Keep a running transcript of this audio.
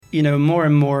more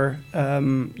and more,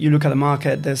 you look at the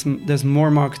market, there's more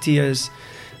marketeers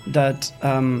that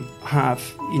have,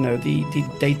 the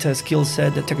data skill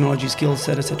set, the technology skill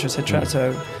set, etc., etc.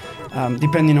 So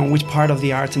depending on which part of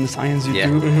the art and the science you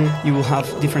do, you will have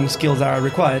different skills that are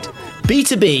required.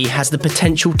 B2B has the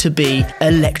potential to be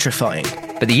electrifying.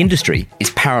 But the industry is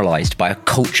paralysed by a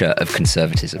culture of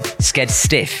conservatism, scared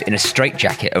stiff in a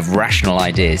straitjacket of rational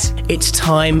ideas. It's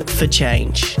time for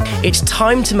change. It's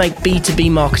time to make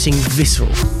B2B marketing visceral.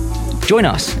 Join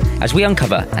us as we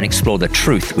uncover and explore the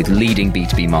truth with leading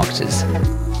B2B marketers.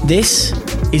 This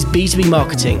is B2B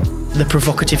Marketing, the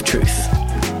provocative truth.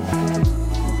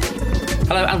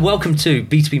 Hello and welcome to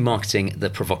B2B Marketing,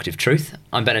 the provocative truth.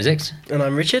 I'm Benedict. And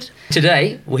I'm Richard.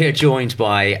 Today we are joined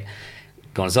by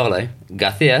Gonzalo,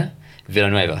 Garcia,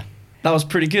 Villanueva. That was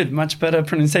pretty good. Much better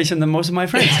pronunciation than most of my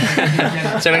friends.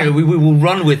 So anyway, we will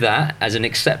run with that as an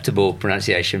acceptable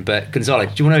pronunciation. But Gonzalo,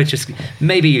 do you want to just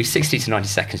maybe use 60 to 90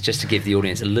 seconds just to give the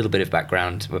audience a little bit of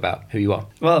background about who you are?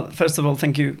 Well, first of all,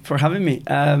 thank you for having me.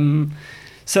 Currently,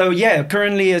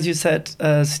 as you said,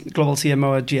 global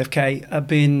CMO at GfK. I've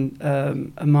been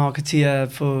a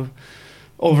marketeer for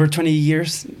over 20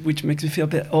 years, which makes me feel a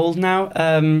bit old now.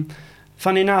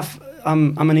 Funny enough,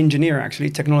 I'm an engineer, actually,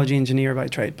 technology engineer by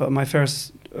trade, but my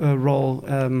first role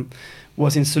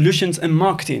was in solutions and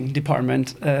marketing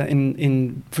department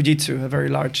in Fujitsu, a very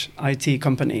large IT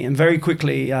company. And very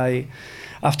quickly,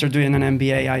 after doing an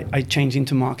MBA, I changed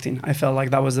into marketing. I felt like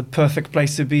that was the perfect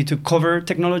place to be, to cover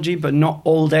technology, but not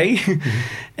all day,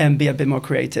 and be a bit more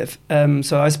creative.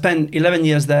 So I spent 11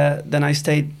 years there. Then I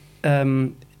stayed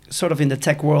sort of in the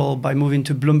tech world by moving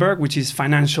to Bloomberg, which is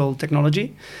financial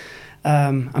technology.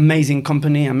 Amazing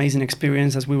company, amazing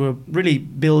experience, as we were really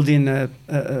building a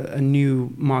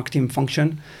new marketing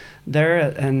function there.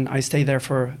 And I stayed there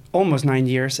for almost 9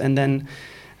 years. And then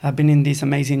I've been in this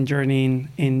amazing journey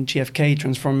in GfK,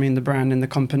 transforming the brand and the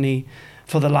company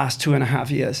for the last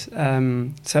 2.5 years.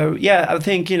 I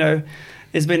think,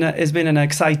 it's been an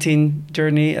exciting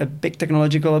journey, a bit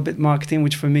technological, a bit marketing,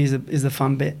 which for me is the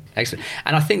fun bit. Excellent.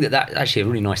 And I think that's actually a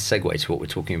really nice segue to what we're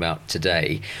talking about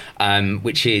today,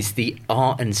 which is the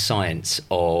art and science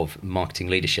of marketing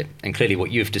leadership. And clearly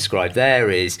what you've described there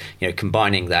is,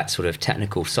 combining that sort of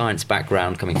technical science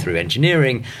background coming through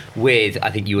engineering with,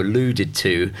 I think you alluded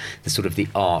to, the sort of the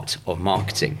art of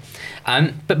marketing.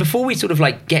 But before we sort of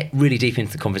get really deep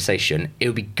into the conversation, it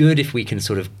would be good if we can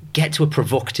sort of get to a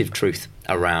provocative truth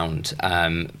around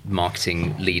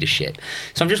marketing leadership.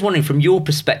 So I'm just wondering, from your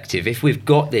perspective, if we've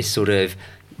got this sort of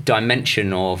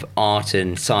dimension of art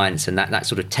and science and that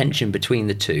sort of tension between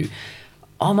the two,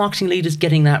 are marketing leaders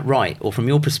getting that right? Or from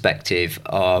your perspective,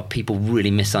 are people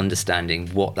really misunderstanding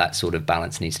what that sort of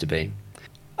balance needs to be?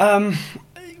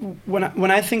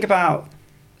 When I think about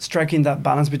striking that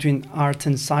balance between art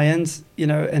and science,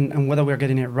 and whether we're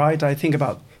getting it right, I think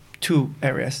about two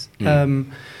areas.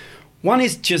 One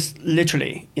is just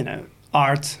literally,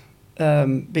 art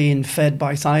being fed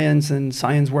by science and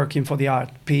science working for the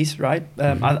art piece, right?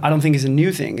 I don't think it's a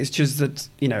new thing. It's just that,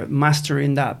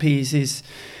 mastering that piece is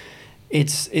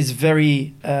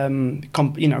very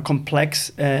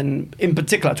complex. And in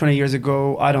particular, 20 years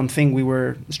ago, I don't think we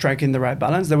were striking the right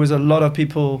balance. There was a lot of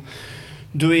people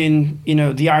doing,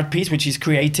 the art piece, which is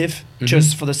creative,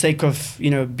 just for the sake of,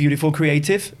 beautiful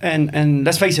creative. And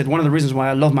let's face it, one of the reasons why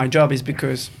I love my job is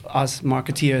because us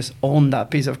marketeers own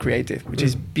that piece of creative, which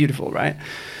is beautiful, right?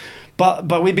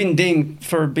 But we've been dinged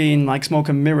for being like smoke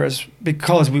and mirrors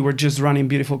because we were just running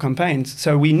beautiful campaigns.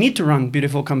 So we need to run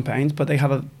beautiful campaigns, but they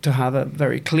have to have a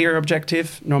very clear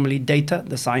objective. Normally data,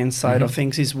 the science side of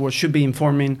things, is what should be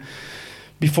informing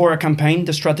before a campaign,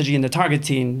 the strategy and the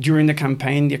targeting, during the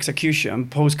campaign, the execution,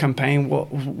 post-campaign,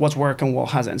 what's worked and what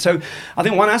hasn't. So I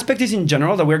think one aspect is in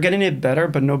general that we're getting it better,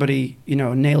 but nobody,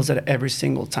 nails it every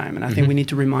single time. And I think we need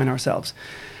to remind ourselves.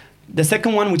 The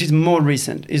second one, which is more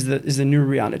recent, is the new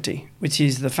reality, which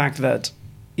is the fact that,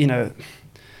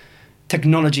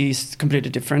 technology is completely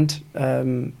different.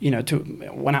 To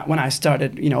when I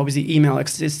started, obviously email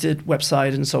existed,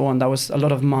 website and so on. That was a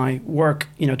lot of my work,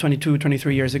 22,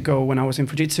 23 years ago when I was in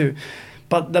Fujitsu.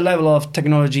 But the level of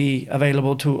technology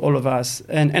available to all of us,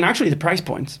 and actually the price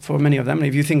points for many of them.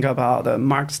 If you think about the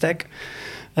Mark stack,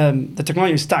 the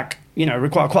technology stack,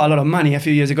 required quite a lot of money a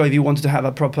few years ago if you wanted to have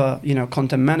a proper,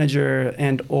 content manager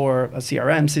and or a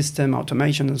CRM system,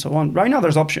 automation and so on. Right now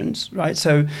there's options, right?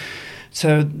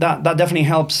 So that definitely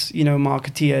helps,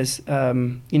 marketeers,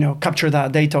 capture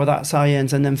that data or that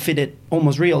science and then fit it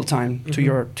almost real time to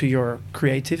your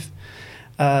creative.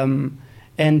 And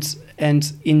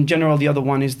in general, the other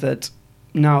one is that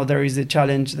now there is a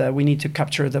challenge that we need to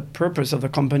capture the purpose of the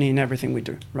company in everything we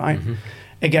do, right?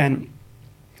 again,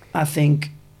 I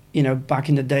think, back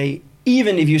in the day,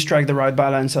 even if you strike the right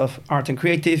balance of art and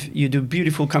creative, you do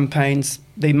beautiful campaigns,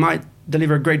 they might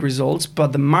deliver great results,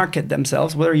 but the market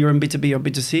themselves, whether you're in B2B or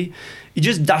B2C, it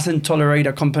just doesn't tolerate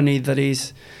a company that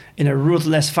is in a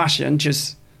ruthless fashion,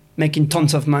 just making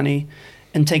tons of money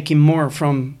and taking more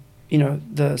from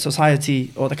the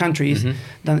society or the countries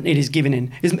than it is giving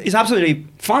in. It's absolutely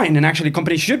fine, and actually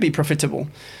companies should be profitable,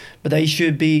 but they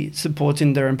should be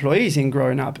supporting their employees in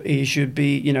growing up. It should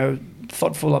be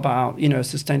thoughtful about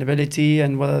sustainability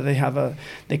and whether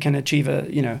they can achieve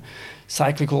a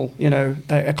cyclical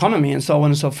economy and so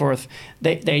on and so forth.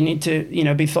 They need to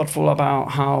be thoughtful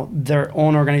about how their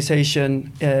own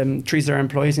organization treats their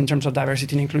employees in terms of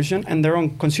diversity and inclusion and their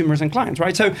own consumers and clients,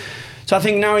 right? So I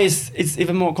think now it's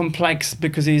even more complex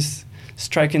because it's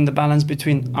striking the balance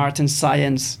between art and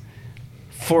science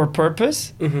for a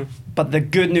purpose. But the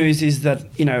good news is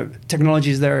that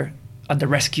technology is there at the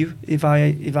rescue, if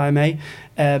I may,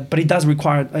 but it does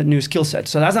require a new skill set.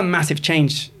 So that's a massive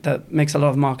change that makes a lot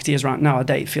of marketeers right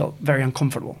nowadays feel very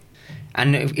uncomfortable.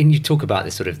 And you talk about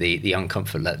this sort of the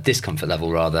discomfort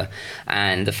level rather,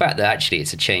 and the fact that actually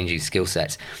it's a changing skill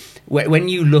set. When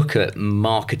you look at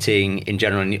marketing in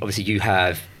general, and obviously you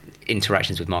have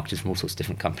interactions with marketers from all sorts of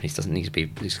different companies, doesn't need to be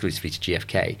exclusively to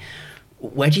GfK.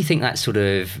 Where do you think that sort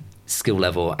of skill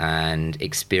level and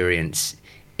experience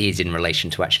is in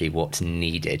relation to actually what's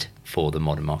needed for the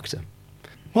modern marketer?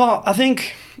 Well, I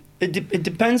think it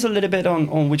depends a little bit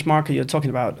on which market you're talking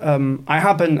about. I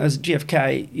happen as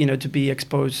GfK, to be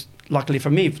exposed, luckily for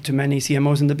me, to many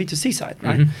CMOs in the B2C side,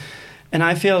 right? And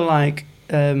I feel like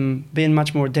being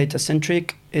much more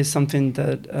data-centric is something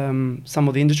that some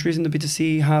of the industries in the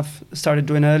B2C have started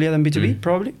doing earlier than B2B,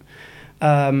 probably.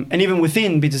 And even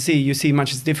within B2C, you see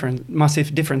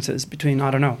massive differences between, I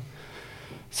don't know,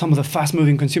 some of the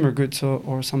fast-moving consumer goods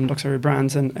or some luxury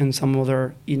brands and some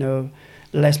other,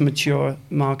 less mature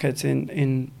markets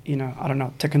in I don't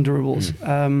know, tech and durables.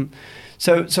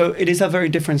 So it is a very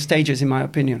different stages, in my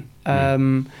opinion.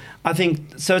 I think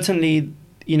certainly,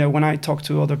 when I talk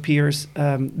to other peers,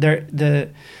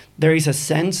 there is a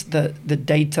sense that the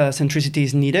data centricity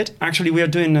is needed. Actually, we are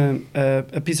doing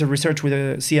a piece of research with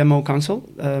a CMO council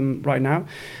right now.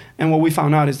 And what we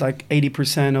found out is like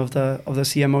 80% of the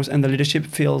CMOs and the leadership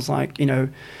feels like,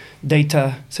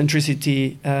 data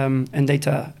centricity and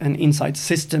data and insight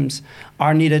systems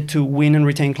are needed to win and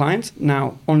retain clients.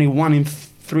 Now, only 1 in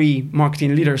 3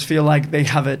 marketing leaders feel like they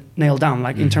have it nailed down,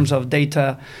 like in terms of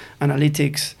data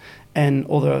analytics and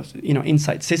other,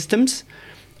 insight systems.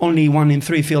 Only 1 in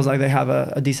 3 feels like they have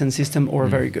a decent system or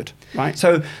very good, right?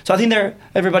 So I think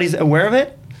everybody's aware of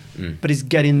it, but it's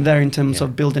getting there in terms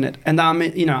of building it. And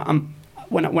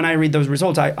when I read those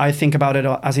results, I think about it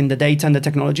as in the data and the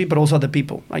technology, but also the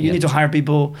people. Like you need to hire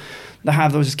people that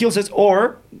have those skill sets,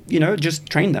 or just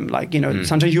train them. Like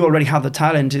sometimes you already have the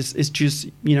talent. It's just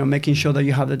making sure that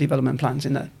you have the development plans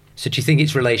in there. So do you think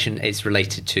it's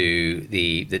related to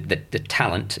the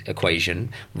talent equation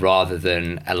rather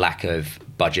than a lack of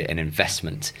budget and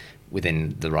investment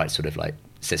within the right sort of like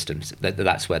systems?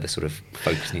 That's where the sort of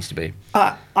focus needs to be.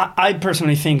 I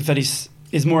personally think that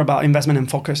is more about investment and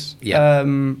focus.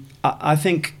 I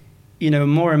think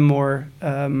more and more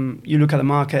you look at the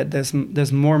market.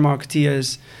 There's more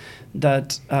marketeers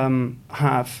that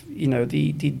have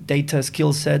the data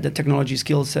skill set, the technology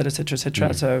skill set, etc.,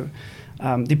 etc. So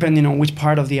depending on which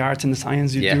part of the art and the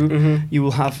science you do, you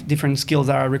will have different skills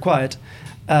that are required.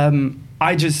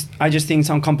 I just think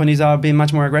some companies are being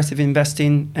much more aggressive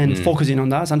investing and focusing on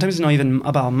that. Sometimes it's not even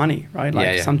about money, right?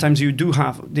 Like sometimes you do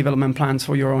have development plans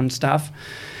for your own staff,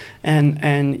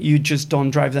 and you just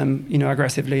don't drive them,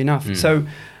 aggressively enough. So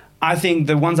I think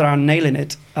the ones that are nailing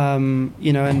it,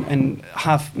 and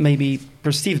have maybe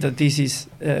perceived that this is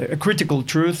a critical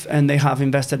truth, and they have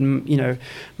invested,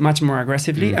 much more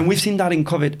aggressively. And we've seen that in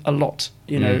COVID a lot.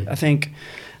 I think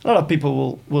a lot of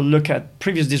people will look at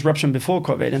previous disruption before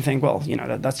COVID and think, well,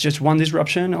 that's just one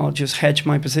disruption. I'll just hedge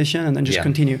my position and then just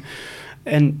continue.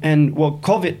 And what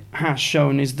COVID has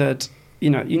shown is that, you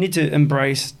need to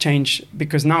embrace change,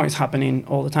 because now it's happening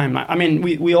all the time. I mean,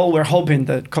 we all were hoping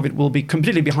that COVID will be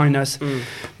completely behind us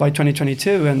by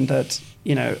 2022, and that,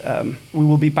 we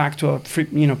will be back to our,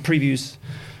 previous,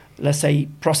 let's say,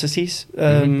 processes.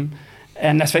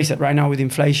 And let's face it, right now with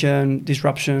inflation,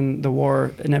 disruption, the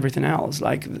war, and everything else,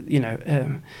 like,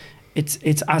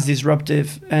 it's as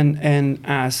disruptive and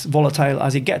as volatile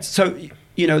as it gets. So,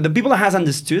 the people that has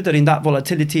understood that in that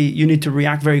volatility, you need to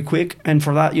react very quick. And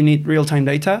for that, you need real-time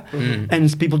data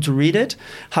and people to read it,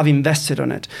 have invested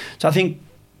on it. So I think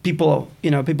people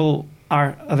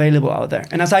are available out there.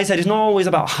 And as I said, it's not always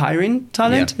about hiring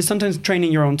talent. Yeah. It's sometimes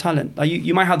training your own talent. Like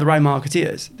you might have the right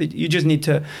marketeers. You just need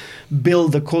to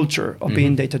build the culture of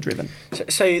being data-driven.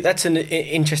 So that's an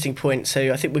interesting point.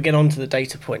 So I think we'll get on to the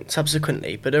data point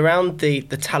subsequently. But around the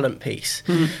talent piece,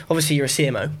 obviously you're a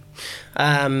CMO.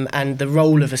 And the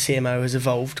role of a CMO has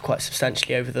evolved quite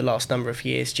substantially over the last number of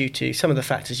years due to some of the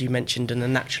factors you mentioned and the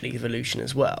natural evolution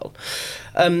as well.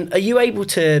 Are you able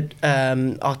to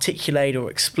articulate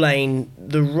or explain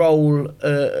the role,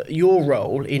 your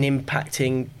role in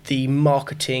impacting the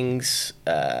marketing's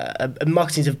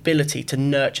ability to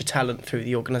nurture talent through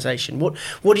the organisation?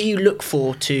 What do you look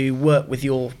for to work with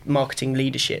your marketing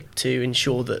leadership to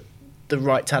ensure that the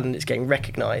right talent is getting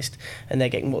recognised and they're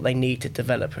getting what they need to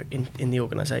develop in the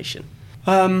organisation?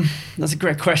 That's a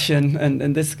great question,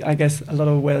 and this, I guess, a lot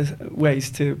of ways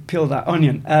to peel that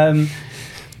onion.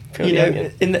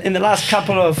 In the last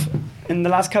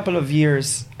couple of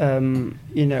years,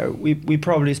 we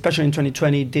probably, especially in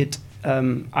 2020,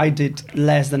 I did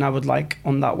less than I would like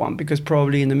on that one, because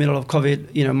probably in the middle of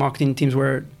COVID, marketing teams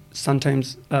were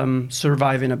sometimes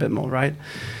surviving a bit more, right?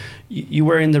 You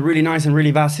were in the really nice and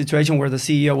really vast situation where the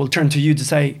CEO will turn to you to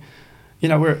say,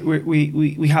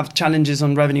 we have challenges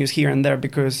on revenues here and there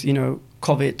because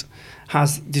COVID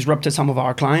has disrupted some of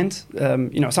our clients.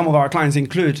 Some of our clients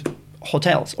include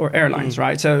hotels or airlines,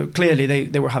 right? So clearly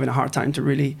they were having a hard time to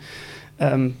really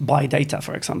buy data,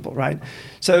 for example, right?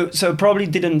 So probably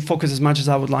didn't focus as much as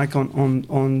I would like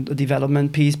on the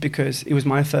development piece, because it was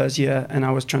my first year and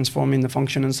I was transforming the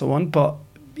function and so on. But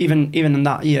even in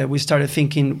that year, we started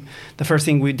thinking, the first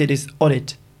thing we did is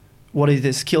audit what is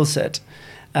the skill set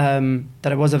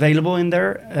that was available in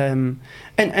there.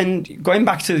 And going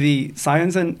back to the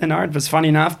science and art was funny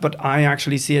enough, but I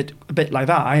actually see it a bit like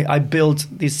that. I built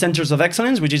these centers of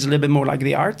excellence, which is a little bit more like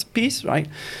the art piece, right?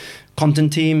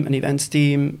 Content team, an events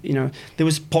team, there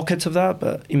was pockets of that,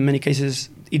 but in many cases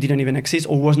it didn't even exist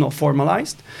or was not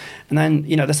formalized. And then,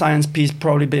 the science piece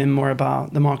probably been more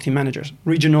about the marketing managers,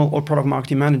 regional or product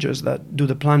marketing managers that do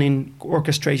the planning,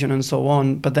 orchestration and so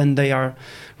on, but then they are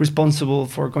responsible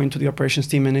for going to the operations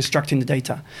team and extracting the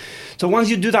data. So once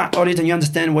you do that audit and you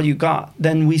understand what you got,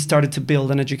 then we started to build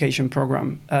an education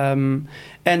program. And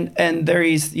there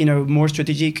is, more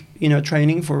strategic,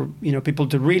 training for, people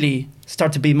to really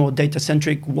start to be more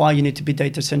data-centric, why you need to be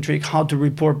data-centric, how to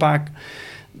report back.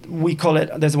 We call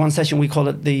it, there's one session, we call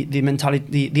it the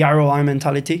mentality, the ROI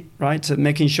mentality, right? So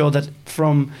making sure that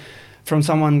from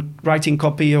someone writing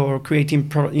copy or creating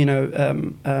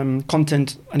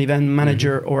content, an event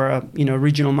manager or a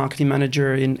regional marketing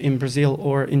manager in Brazil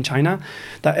or in China,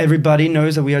 that everybody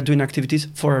knows that we are doing activities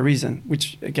for a reason,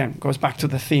 which again goes back to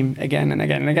the theme again and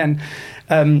again and again.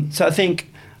 So I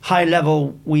think high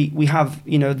level we have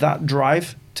that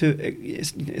drive to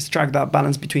extract that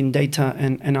balance between data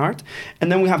and art. And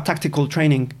then we have tactical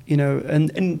training,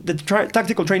 and the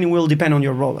tactical training will depend on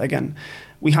your role. Again,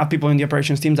 we have people in the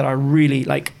operations team that are really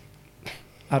like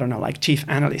chief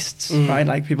analysts, right?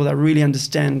 Like people that really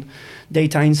understand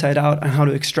data inside out and how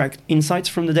to extract insights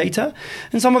from the data.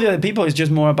 And some of the other people is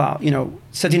just more about,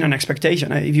 setting an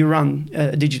expectation. If you run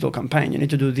a digital campaign, you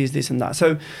need to do this and that.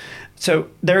 So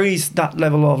there is that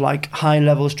level of like high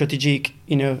level strategic,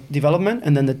 development,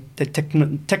 and then the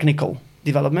technical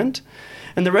development.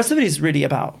 And the rest of it is really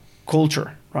about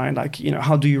culture, right? Like,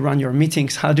 how do you run your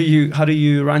meetings? How do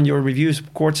you run your reviews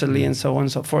quarterly and so on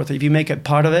and so forth? If you make it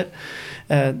part of it,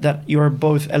 that you're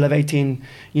both elevating,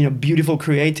 beautiful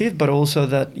creative, but also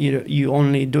that you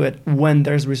only do it when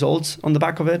there's results on the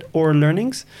back of it or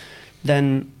learnings,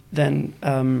 then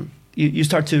you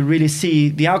start to really see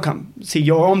the outcome, see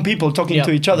your own people talking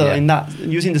to each other in that,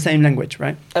 using the same language,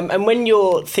 right? And when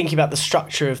you're thinking about the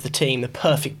structure of the team, the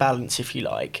perfect balance, if you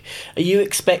like, are you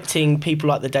expecting people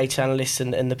like the data analysts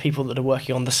and the people that are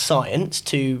working on the science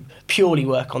to purely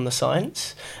work on the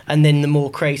science, and then the more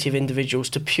creative individuals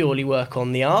to purely work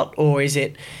on the art? Or is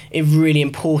it really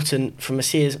important from a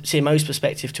CMO's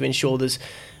perspective to ensure there's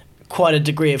quite a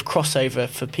degree of crossover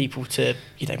for people to,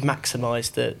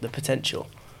 maximise the potential?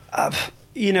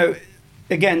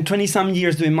 Again, 20 some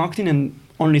years doing marketing and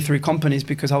only 3 companies,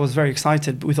 because I was very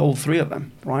excited with all 3 of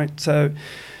them, right? So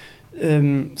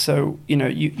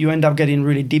you end up getting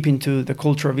really deep into the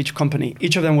culture of each company.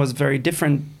 Each of them was very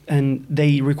different and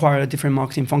they require a different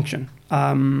marketing function.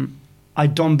 I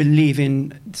don't believe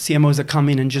in CMOs that come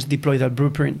in and just deploy that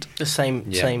blueprint the same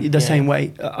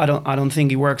way. I don't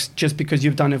think it works just because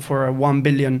you've done it for a $1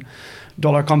 billion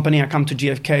company. I come to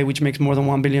GfK, which makes more than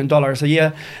 $1 billion a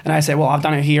year, and I say, well, I've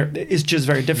done it here. It's just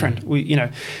very different.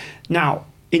 Now,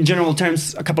 in general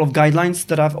terms, a couple of guidelines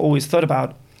that I've always thought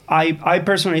about. I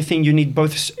personally think you need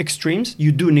both extremes.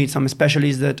 You do need some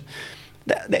specialists that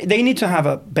they need to have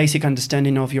a basic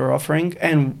understanding of your offering,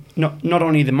 and not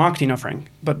only the marketing offering,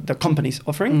 but the company's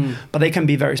offering, but they can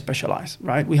be very specialized,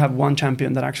 right? We have one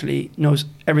champion that actually knows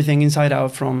everything inside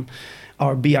out from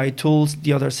our BI tools,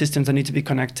 the other systems that need to be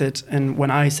connected. And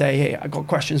when I say, hey, I got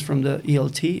questions from the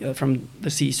ELT, from the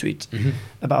C-suite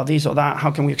about this or that, how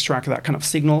can we extract that kind of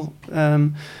signal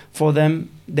for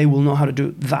them? They will know how to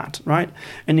do that, right?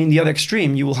 And in the other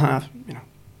extreme, you will have,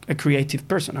 a creative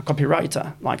person, a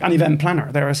copywriter, like an event planner.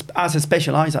 They're as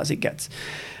specialized as it gets.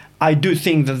 I do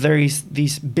think that there is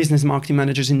these business marketing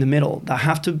managers in the middle that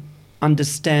have to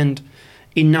understand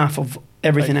enough of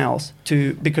everything else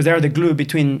because they're the glue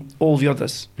between all the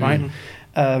others, right?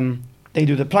 They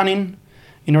do the planning.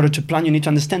 In order to plan, you need to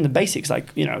understand the basics.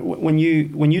 Like, when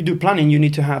you do planning, you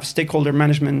need to have stakeholder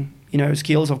management,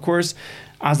 skills, of course,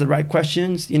 ask the right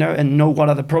questions, and know what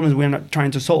are the problems we're not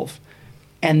trying to solve.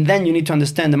 And then you need to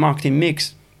understand the marketing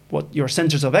mix, what your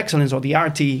centers of excellence or the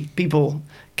RT people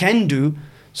can do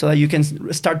so that you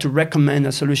can start to recommend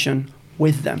a solution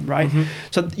with them, right?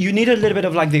 So you need a little bit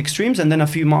of like the extremes and then a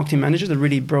few marketing managers that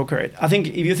really broker it. I think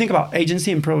if you think about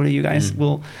agency, and probably you guys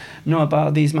will know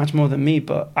about these much more than me,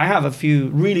 but I have a few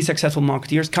really successful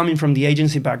marketeers coming from the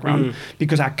agency background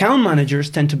because account managers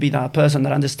tend to be that person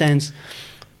that understands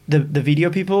the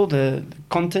video people, the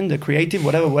content, the creative,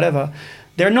 whatever.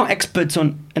 They're not experts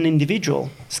on an individual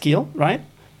skill, right?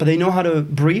 But they know how to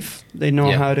brief, they know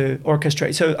how to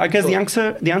orchestrate. So I guess the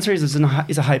answer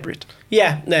is a hybrid.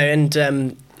 Yeah, no,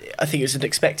 and I think it was an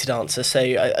expected answer. So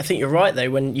I think you're right, though,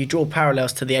 when you draw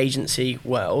parallels to the agency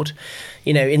world,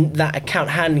 in that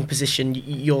account handling position,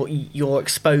 you're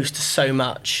exposed to so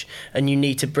much and you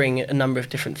need to bring a number of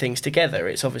different things together.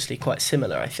 It's obviously quite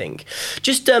similar, I think.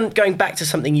 Just going back to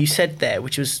something you said there,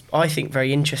 which was, I think,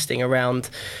 very interesting around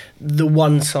the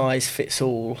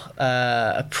one-size-fits-all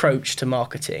approach to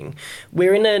marketing.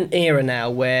 We're in an era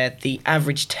now where the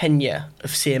average tenure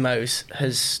of CMOs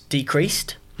has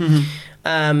decreased.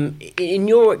 In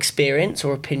your experience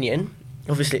or opinion,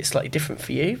 obviously it's slightly different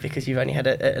for you because you've only had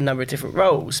a number of different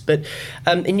roles, but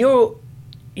in your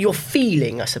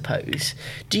feeling, I suppose,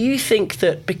 do you think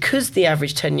that because the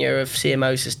average tenure of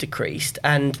CMOs has decreased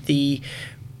and the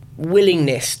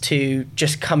willingness to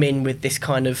just come in with this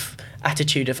kind of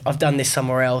attitude of I've done this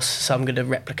somewhere else, so I'm going to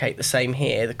replicate the same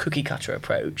here, the cookie cutter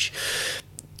approach,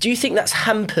 do you think that's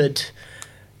hampered?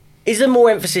 Is there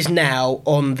more emphasis now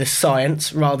on the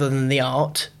science rather than the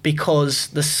art because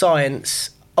the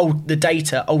science, the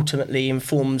data ultimately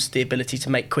informs the ability to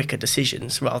make quicker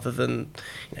decisions rather than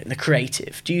the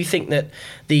creative? Do you think that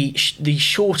the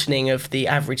shortening of the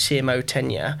average CMO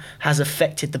tenure has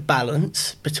affected the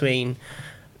balance between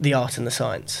the art and the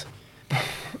science?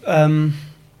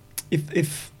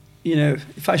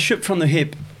 If I shoot from the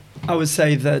hip, I would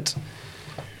say that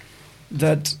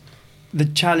the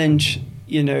challenge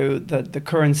that the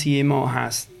current CMO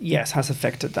has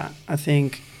affected that. I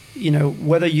think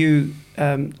whether you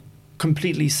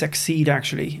completely succeed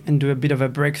actually and do a bit of a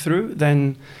breakthrough,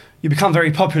 then you become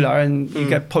very popular and you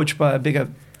get poached by a bigger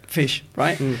fish,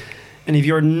 right? And if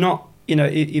you're not,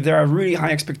 if there are really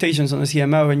high expectations on a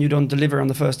CMO and you don't deliver on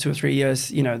the first 2 or 3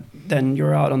 years, then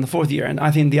you're out on the 4th year. And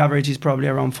I think the average is probably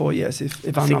around 4 years,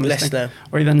 if I'm not mistaken, less now.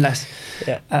 Or even less.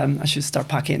 Yeah. I should start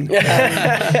packing.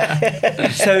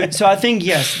 So I think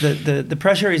yes, the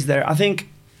pressure is there. I think,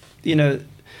 the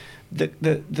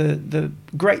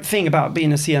great thing about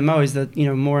being a CMO is that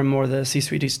more and more the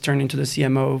C-suite is turning to the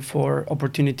CMO for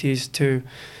opportunities to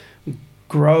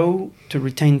grow, to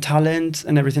retain talent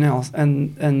and everything else.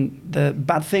 And the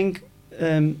bad thing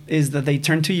is that they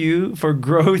turn to you for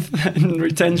growth and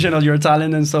retention of your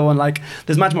talent and so on. Like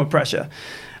there's much more pressure.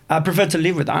 I prefer to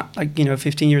live with that. Like,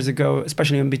 15 years ago,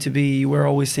 especially in B2B, you were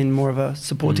always in more of a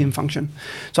supporting function.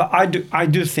 So I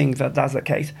do think that that's the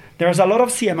case. There's a lot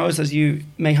of CMOs, as you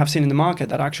may have seen in the market,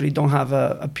 that actually don't have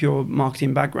a pure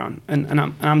marketing background.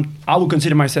 And I would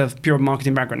consider myself pure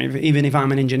marketing background. Even if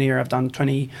I'm an engineer, I've done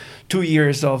 22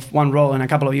 years of one role and a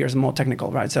couple of years more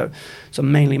technical, right? So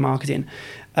mainly marketing.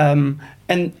 And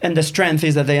the strength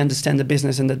is that they understand the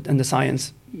business and the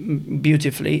science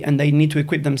beautifully, and they need to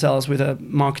equip themselves with a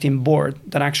marketing board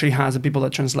that actually has the people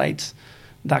that translates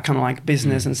that kind of like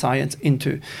business and science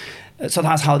into. So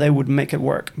that's how they would make it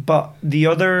work. But the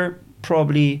other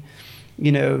probably,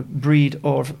 breed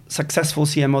or successful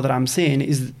CMO that I'm seeing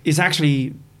is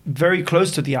actually very close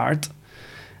to the art,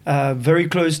 very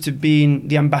close to being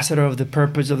the ambassador of the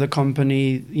purpose of the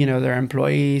company, their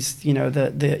employees,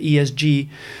 the ESG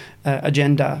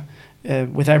agenda,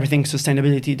 with everything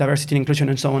sustainability, diversity and inclusion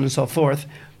and so on and so forth,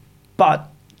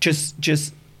 but just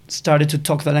started to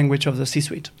talk the language of the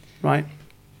C-suite, right?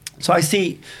 So I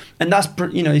see, and that's,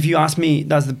 if you ask me,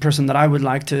 that's the person that I would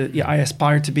like to, I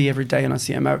aspire to be every day on a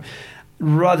CMO,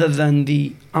 rather than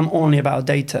I'm only about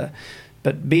data,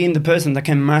 but being the person that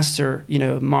can master,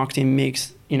 marketing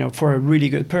mix, for a really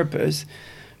good purpose,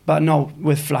 but not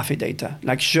with fluffy data,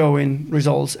 like showing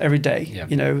results every day,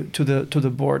 to the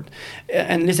board.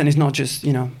 And listen, it's not just,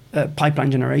 pipeline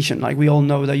generation. Like we all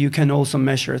know that you can also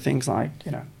measure things like,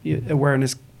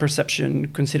 awareness, perception,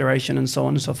 consideration, and so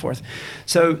on and so forth.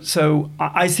 So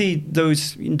I see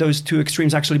those two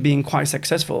extremes actually being quite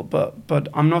successful, but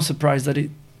I'm not surprised that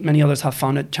many others have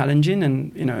found it challenging,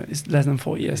 and it's less than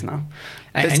 4 years now.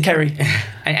 It's scary.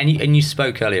 And you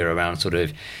spoke earlier around sort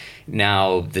of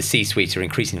now the C-suite are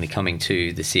increasingly coming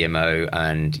to the CMO,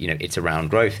 and it's around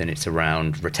growth and it's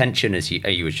around retention, as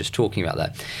you were just talking about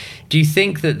that. Do you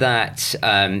think that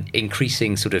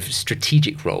increasing sort of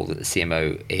strategic role that the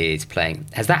CMO is playing,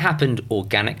 has that happened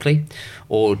organically,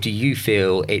 or do you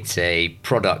feel it's a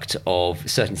product of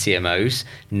certain CMOs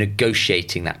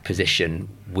negotiating that position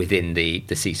within the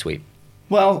C-suite?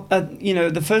 Well,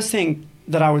 the first thing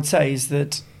that I would say is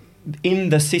that in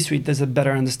the C-suite, there's a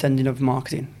better understanding of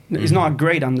marketing. Mm-hmm. It's not a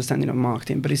great understanding of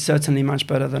marketing, but it's certainly much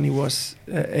better than it was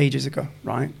ages ago,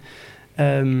 right?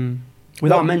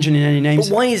 Without mentioning any names.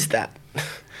 But why is that?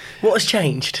 What has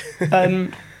changed?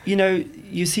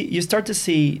 You start to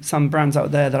see some brands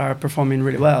out there that are performing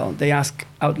really well. They ask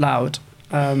out loud,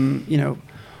 how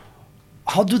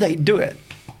do they do it?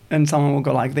 And someone will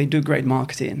go like, they do great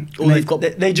marketing. Or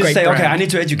they just say, okay, I need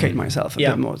to educate myself a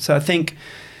bit more. So I think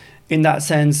in that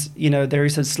sense, there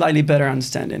is a slightly better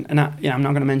understanding. And I'm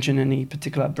not going to mention any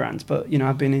particular brands, but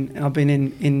I've been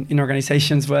in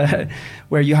organizations where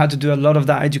you had to do a lot of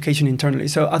that education internally.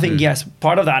 So I think yes,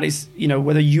 part of that is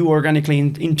whether you organically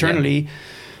internally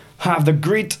have the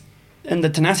grit and the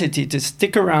tenacity to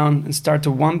stick around and start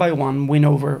to one by one win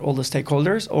over all the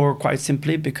stakeholders, or quite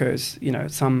simply because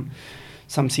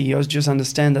some CEOs just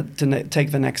understand that to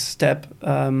take the next step.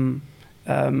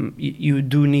 You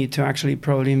do need to actually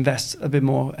probably invest a bit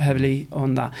more heavily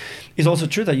on that. It's also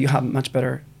true that you have much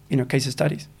better, case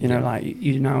studies. Like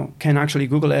you now can actually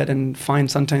Google it and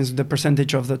find sometimes the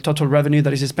percentage of the total revenue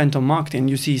that is spent on marketing.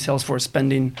 You see Salesforce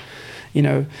spending,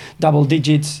 double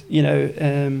digits,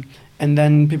 and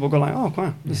then people go like, oh,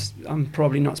 wow, I'm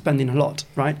probably not spending a lot,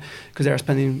 right? Because they're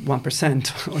spending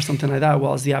 1% or something like that,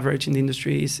 whilst the average in the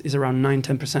industry is around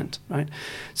 9-10%, right?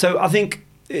 So I think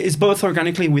it's both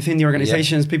organically within the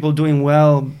organizations, people doing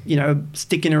well,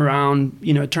 sticking around,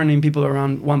 turning people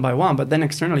around one by one. But then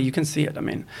externally, you can see it. I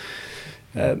mean,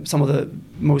 some of the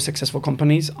most successful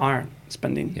companies are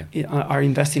are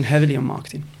investing heavily on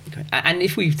marketing. Okay. And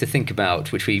if we have to think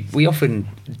about, which we often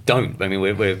don't, I mean,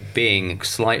 we're being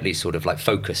slightly sort of like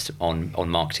focused on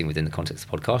marketing within the context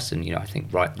of the podcast, and I think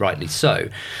rightly so.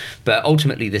 But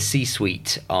ultimately, the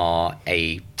C-suite are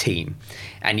a team,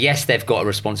 and yes, they've got a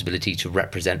responsibility to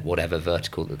represent whatever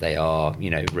vertical that they are,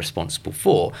 responsible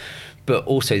for. But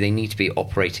also, they need to be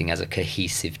operating as a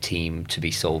cohesive team to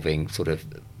be solving sort of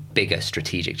bigger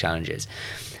strategic challenges.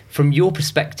 From your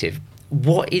perspective,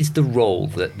 what is the role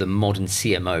that the modern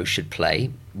CMO should play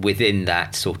within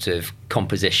that sort of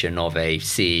composition of a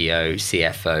CEO,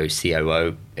 CFO,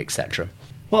 COO, etc.?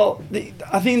 Well,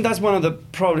 I think that's one of the,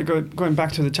 probably going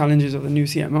back to the challenges of the new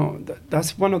CMO,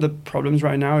 that's one of the problems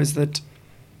right now, is that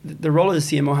the role of the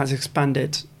CMO has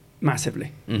expanded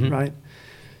massively, right?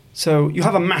 So you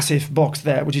have a massive box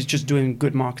there, which is just doing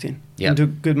good marketing. Yep.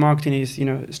 And good marketing is,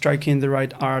 striking the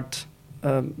right art,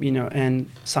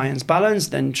 and science balance,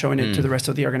 then showing it to the rest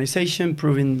of the organization,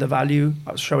 proving the value,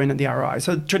 showing the ROI.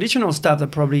 So traditional stuff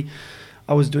that probably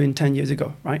I was doing 10 years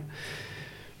ago, right?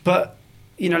 But,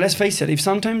 let's face it, if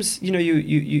sometimes,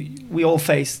 we all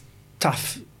face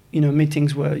tough,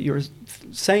 meetings where you're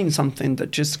saying something that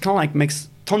just kind of like makes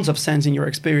tons of sense in your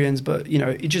experience, but,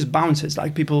 it just bounces,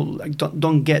 like people like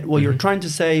don't get what you're trying to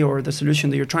say or the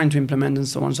solution that you're trying to implement and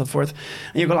so on and so forth.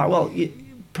 And you go like, well,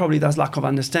 probably that's lack of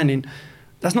understanding.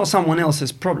 That's not someone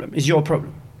else's problem. It's your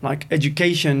problem. Like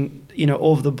education,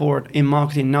 of the board in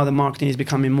marketing. Now the marketing is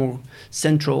becoming more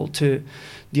central to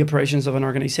the operations of an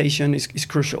organization is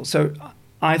crucial. So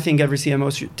I think every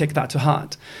CMO should take that to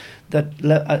heart, that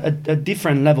a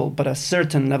different level, but a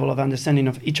certain level of understanding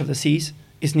of each of the C's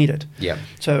is needed. Yeah.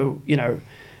 So,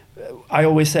 I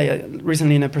always say,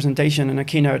 recently in a presentation, in a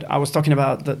keynote, I was talking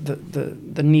about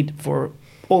the need for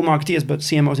all marketeers, but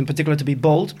CMOs in particular, to be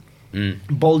bold.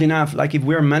 Bold enough, like if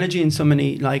we're managing so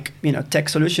many tech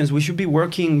solutions, we should be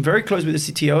working very close with the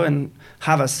CTO and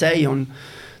have a say on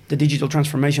the digital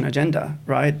transformation agenda,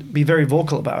 right? Be very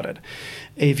vocal about it.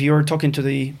 If you're talking to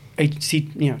the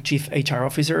chief HR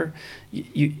officer,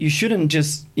 you shouldn't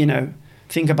just,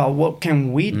 think about what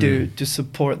can we do to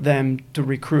support them to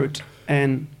recruit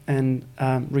and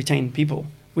retain people.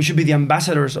 We should be the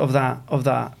ambassadors of that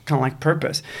kind of like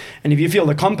purpose. And if you feel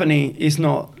the company is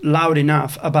not loud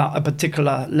enough about a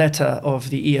particular letter of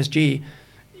the ESG,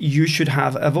 you should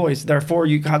have a voice. Therefore,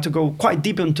 you have to go quite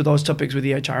deep into those topics with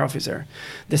the HR officer.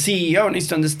 The CEO needs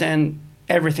to understand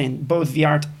everything, both the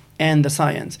art and the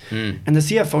science. And the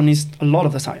CFO needs a lot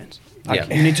of the science.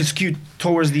 You need to skew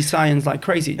towards the science like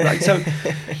crazy, right? So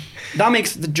that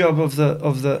makes the job of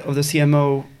the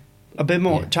CMO a bit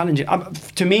more challenging.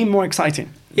 To me, more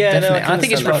exciting. Yeah, definitely. I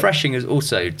think it's refreshing as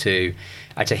also to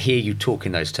hear you talk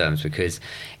in those terms, because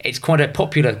it's quite a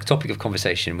popular topic of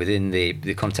conversation within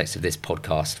the context of this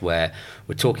podcast, where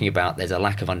we're talking about there's a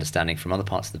lack of understanding from other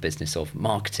parts of the business of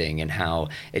marketing and how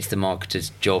it's the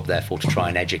marketer's job, therefore, to try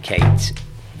and educate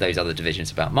those other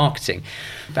divisions about marketing.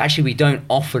 But actually, we don't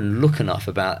often look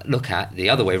at the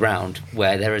other way around,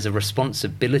 where there is a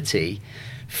responsibility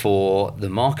for the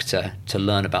marketer to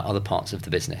learn about other parts of the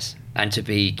business and to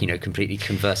be, completely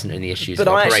conversant in the issues of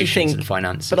operations and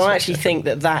finance. But I actually think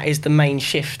that is the main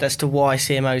shift as to why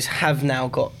CMOs have now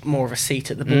got more of a seat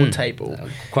at the board table.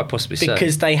 Quite possibly so.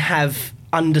 Because they have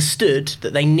understood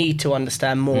that they need to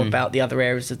understand more about the other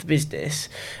areas of the business,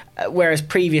 whereas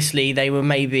previously they were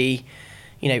maybe,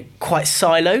 quite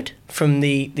siloed from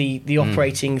the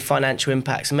operating financial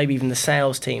impacts and maybe even the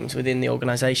sales teams within the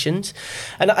organisations.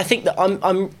 And I think that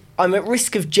I'm at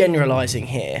risk of generalising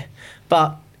here,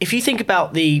 but if you think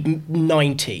about the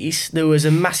 90s, there was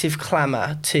a massive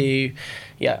clamour to,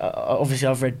 obviously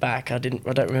I've read back, I don't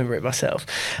remember it myself.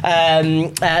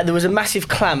 There was a massive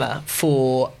clamour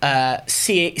for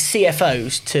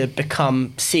CFOs to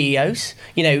become CEOs.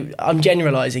 I'm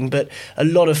generalising, but a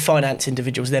lot of finance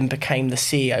individuals then became the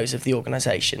CEOs of the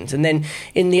organisations. And then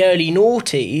in the early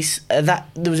noughties,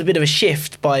 there was a bit of a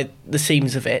shift by the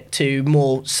seams of it to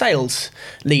more sales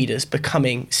leaders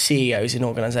becoming CEOs in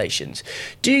organisations.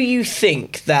 Do you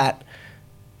think that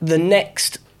the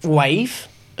next wave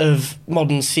of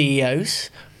modern CEOs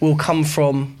will come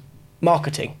from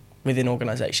marketing within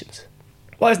organisations?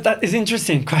 Well, that is an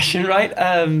interesting question, right?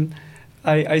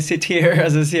 I sit here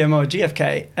as a CMO at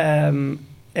GfK,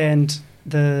 and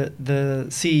the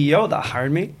CEO that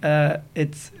hired me,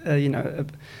 it's a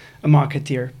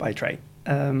marketeer by trade.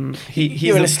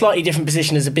 You're in a slightly different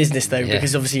position as a business, though,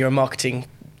 because obviously you're a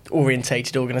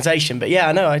marketing-orientated organisation. But yeah,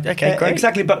 I know. Okay, great.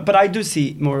 Exactly, but I do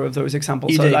see more of those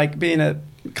examples. So like being a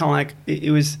kind of like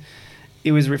it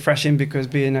was refreshing, because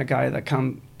being a guy that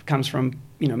comes from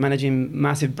managing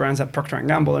massive brands at Procter &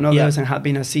 Gamble and others, and had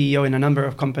been a CEO in a number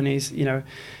of companies,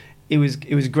 it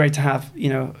was great to have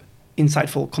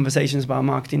insightful conversations about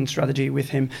marketing strategy with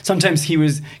him. Sometimes he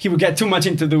would get too much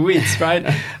into the weeds, right?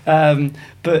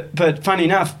 But funny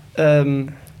enough,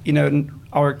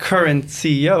 our current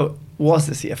CEO was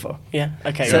the CFO. Yeah.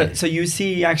 Okay. So you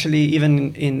see, actually,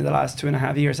 even in the last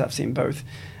 2.5 years, I've seen both.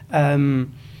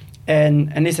 And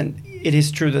listen, it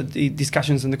is true that the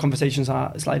discussions and the conversations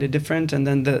are slightly different. And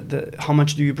then the how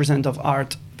much do you present of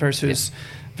art versus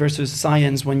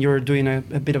science when you're doing a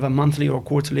bit of a monthly or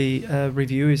quarterly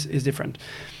review is different.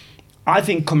 I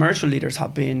think commercial leaders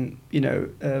have been,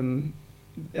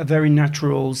 a very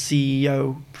natural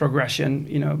CEO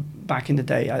progression, back in the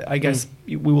day. I guess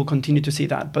we will continue to see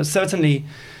that. But certainly,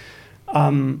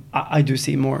 I do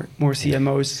see more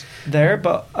CMOs there,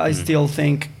 but I still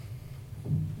think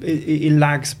it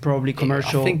lags probably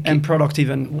commercial and product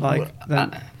even like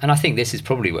that. And I think this is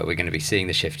probably where we're going to be seeing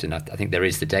the shift, and I think there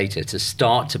is the data to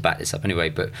start to back this up anyway,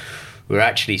 but we're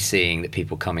actually seeing that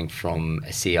people coming from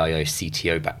a CIO,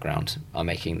 CTO background are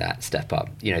making that step up.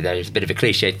 There's a bit of a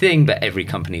cliche thing, but every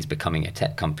company is becoming a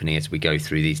tech company as we go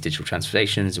through these digital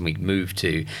transformations and we move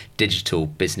to digital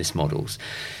business models.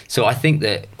 So I think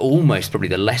that almost probably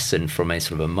the lesson from a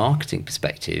sort of a marketing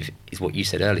perspective is what you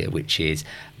said earlier, which is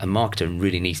a marketer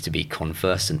really needs to be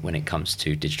conversant when it comes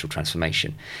to digital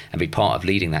transformation and be part of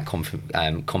leading that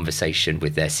conversation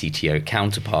with their CTO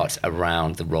counterparts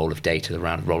around the role of data,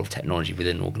 around the role of technology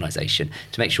within an organisation,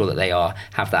 to make sure that they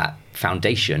have that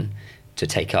foundation to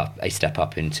take up a step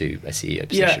up into a CEO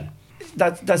position.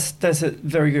 Yeah, that's a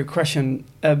very good question.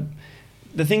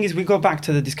 The thing is, we go back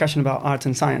to the discussion about art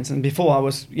and science, and before I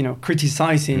was,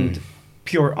 criticizing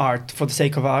pure art for the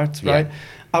sake of art, right?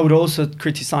 I would also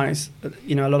criticize, a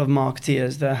lot of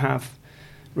marketeers that have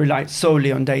relied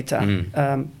solely on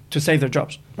data to save their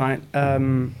jobs, right?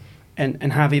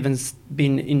 And have even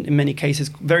been, in many cases,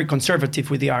 very conservative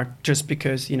with the art, just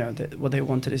because, what they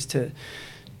wanted is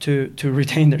to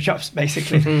retain their jobs,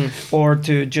 basically, or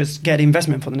to just get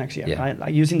investment for the next year, right?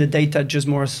 Like using the data just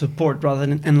more as support rather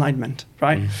than enlightenment,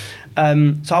 right?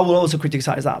 So I will also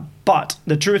criticize that. But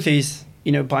the truth is,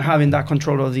 by having that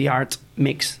control of the art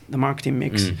mix, the marketing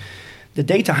mix, the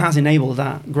data has enabled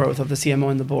that growth of the CMO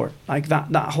and the board. Like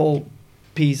that whole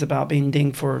piece about being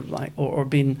dinged for or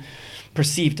being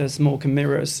perceived as smoke and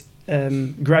mirrors,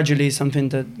 gradually something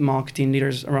that marketing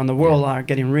leaders around the world are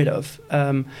getting rid of,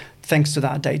 thanks to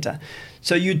that data.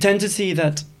 So you tend to see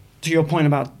that, to your point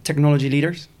about technology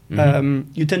leaders,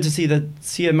 you tend to see that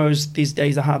CMOs these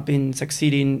days that have been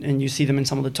succeeding, and you see them in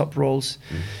some of the top roles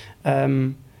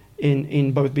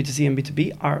in both B2C and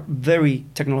B2B, are very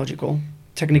technological,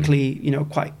 technically,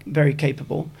 quite very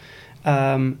capable,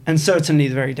 and certainly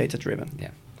very data driven. Yeah.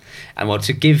 And well,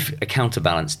 to give a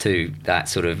counterbalance to that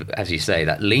sort of, as you say,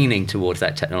 that leaning towards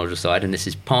that technological side, and this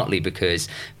is partly because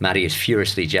Maddie is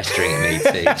furiously gesturing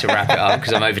at me to wrap it up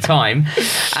because I'm over time.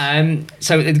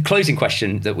 So the closing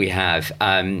question that we have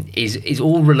is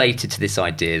all related to this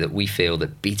idea that we feel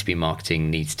that B2B marketing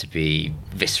needs to be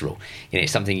visceral.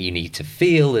 It's something you need to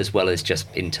feel as well as just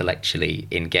intellectually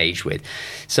engage with.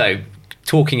 So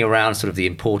talking around sort of the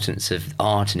importance of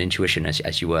art and intuition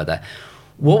as you were there,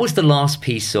 what was the last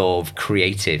piece of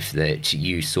creative that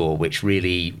you saw which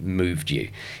really moved you?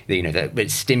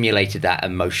 That stimulated that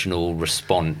emotional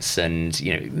response and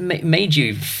made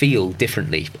you feel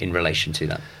differently in relation to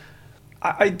that?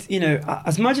 I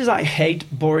as much as I hate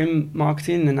boring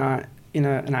marketing, and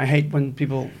I hate when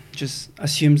people just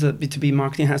assume that B2B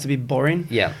marketing has to be boring.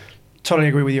 Yeah. Totally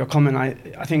agree with your comment. I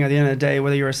think at the end of the day,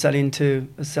 whether you're selling to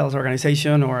a sales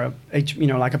organization or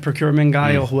like a procurement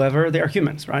guy or whoever, they are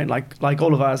humans, right? Like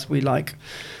all of us, we like,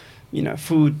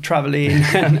 food, traveling,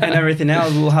 and everything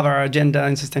else. We'll have our agenda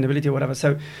and sustainability or whatever.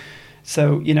 So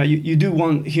you do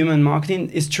want human marketing.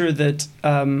 It's true that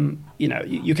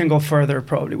you can go further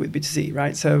probably with B2C,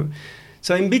 right? So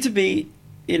in B2B,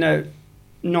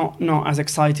 not as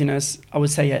exciting as I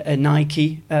would say a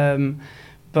Nike.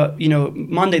 But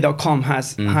Monday.com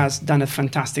has done a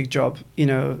fantastic job.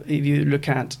 If you look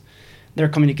at their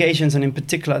communications, and in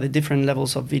particular the different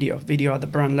levels of video at the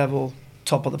brand level,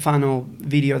 top of the funnel,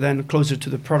 video then closer to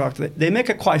the product. They make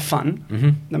it quite fun.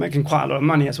 They're making quite a lot of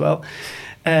money as well,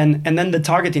 and then the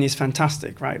targeting is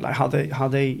fantastic, right? Like how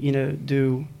they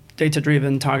do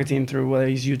data-driven targeting through whether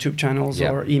it's YouTube channels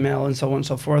or email and so on and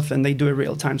so forth, and they do it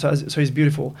real time. So it's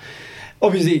beautiful.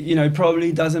 Obviously, it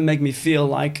probably doesn't make me feel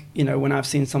like, when I've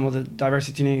seen some of the diverse,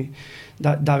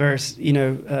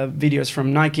 videos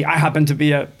from Nike. I happen to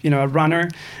be a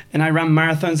runner, and I ran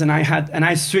marathons, and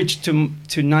I switched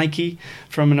to Nike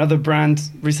from another brand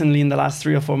recently in the last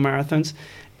 3 or 4 marathons,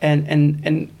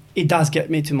 and it does get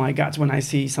me to my guts when I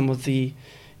see some of the,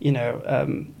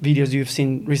 videos you've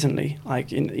seen recently, like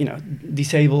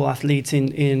disabled athletes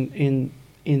in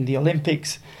the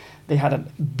Olympics. They had a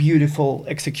beautiful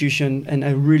execution and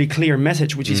a really clear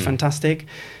message, which is fantastic.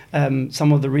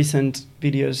 Some of the recent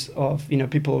videos of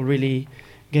people really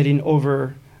getting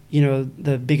over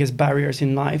the biggest barriers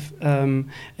in life.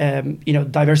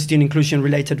 Diversity and inclusion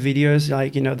related videos,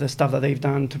 like the stuff that they've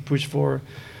done to push for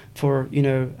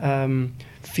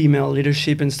female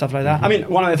leadership and stuff like that. I mean,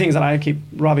 one of the things that I keep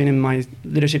rubbing in my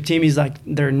leadership team is like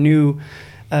their new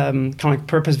kind of like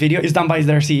purpose video is done by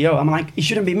their CEO. I'm like, it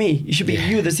shouldn't be me. It should be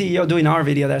you, the CEO, doing our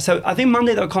video there. So I think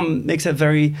Monday.com makes it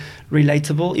very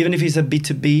relatable, even if it's a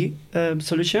B2B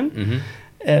solution.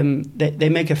 They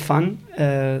make it fun.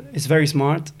 It's very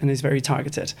smart and it's very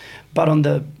targeted. But on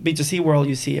the B2C world,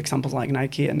 you see examples like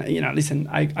Nike. And listen,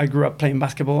 I grew up playing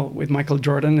basketball with Michael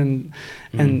Jordan,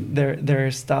 and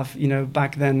their stuff,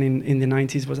 back then in the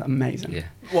 90s was amazing. Yeah.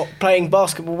 What, playing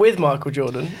basketball with Michael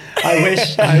Jordan? I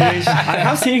wish. I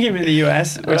have seen him in the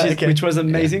US, which was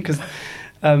amazing because.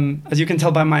 As you can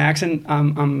tell by my accent,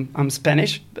 I'm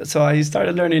Spanish. So I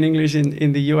started learning English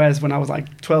in the US when I was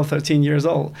like 12, 13 years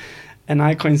old. And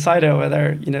I coincided over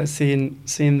there,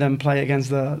 seeing them play against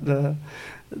the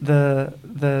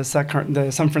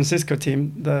San Francisco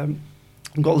team, the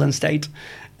Golden State,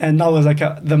 and that was like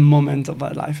the moment of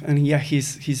my life. And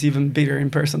he's even bigger in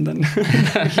person than he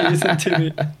is in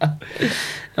TV.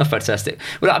 Oh, fantastic.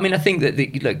 Well, I mean, I think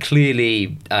that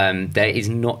clearly there is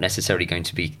not necessarily going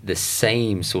to be the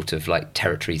same sort of like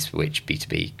territories which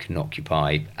B2B can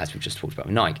occupy, as we've just talked about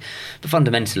with Nike. But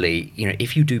fundamentally,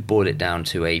 if you do boil it down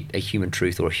to a human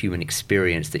truth or a human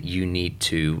experience that you need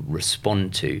to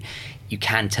respond to, you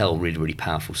can tell really, really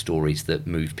powerful stories that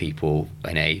move people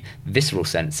in a visceral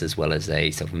sense as well as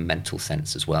a sort of mental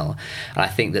sense as well. And I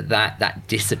think that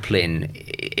discipline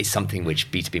is something which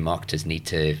B2B marketers need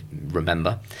to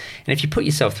remember. And if you put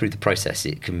yourself through the process,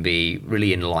 it can be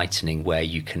really enlightening where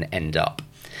you can end up.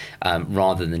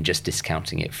 Rather than just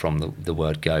discounting it from the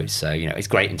word go. So, it's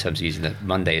great in terms of using the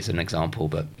Monday as an example,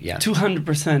 but yeah.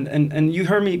 200%. And you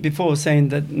heard me before saying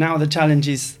that now the challenge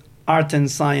is art and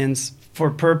science for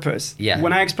purpose. Yeah.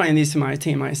 When I explain this to my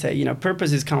team, I say,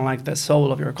 purpose is kind of like the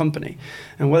soul of your company.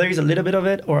 And whether it's a little bit of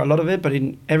it or a lot of it, but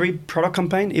in every product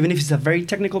campaign, even if it's a very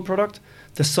technical product,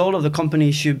 the soul of the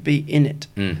company should be in it.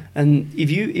 And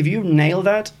if you nail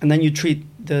that and then you treat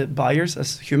the buyers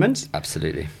as humans,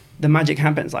 absolutely, the magic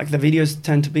happens. Like the videos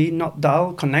tend to be not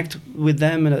dull, connect with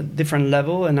them at a different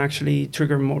level and actually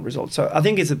trigger more results. So I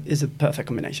think it's a perfect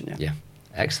combination. Yeah.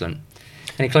 Excellent.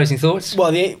 Any closing thoughts?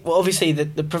 Well, obviously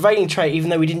the prevailing trait, even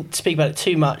though we didn't speak about it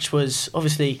too much, was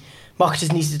obviously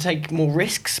marketers need to take more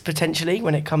risks potentially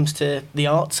when it comes to the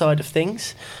art side of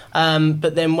things.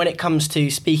 But then when it comes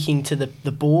to speaking to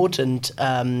the board and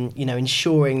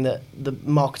ensuring that the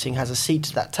marketing has a seat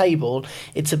at that table,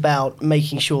 it's about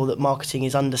making sure that marketing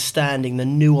is understanding the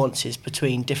nuances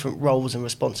between different roles and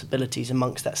responsibilities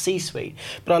amongst that C-suite.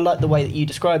 But I like the way that you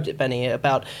described it, Benny,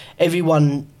 about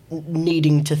everyone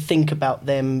needing to think about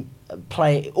them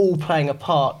playing a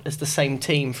part as the same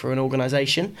team for an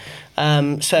organisation.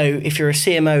 So if you're a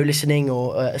CMO listening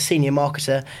or a senior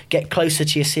marketer, get closer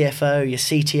to your CFO, your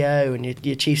CTO and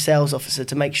your chief sales officer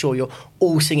to make sure you're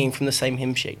all singing from the same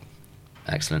hymn sheet.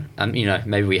 Excellent.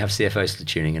 Maybe we have CFOs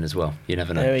tuning in as well. You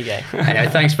never know. There we go. Anyway,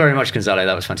 thanks very much, Gonzalo.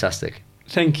 That was fantastic.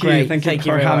 Thank you. Great. Thank you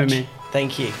for having me.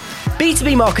 Thank you.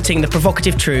 B2B Marketing, The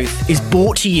Provocative Truth is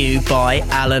brought to you by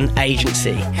Allen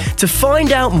Agency. To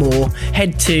find out more,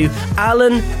 head to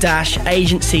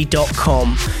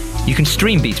allen-agency.com. You can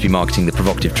stream B2B Marketing, The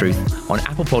Provocative Truth on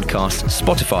Apple Podcasts,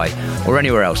 Spotify, or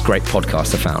anywhere else great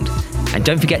podcasts are found. And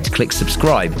don't forget to click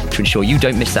subscribe to ensure you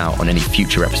don't miss out on any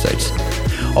future episodes.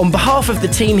 On behalf of the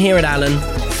team here at Allen,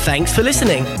 thanks for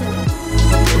listening.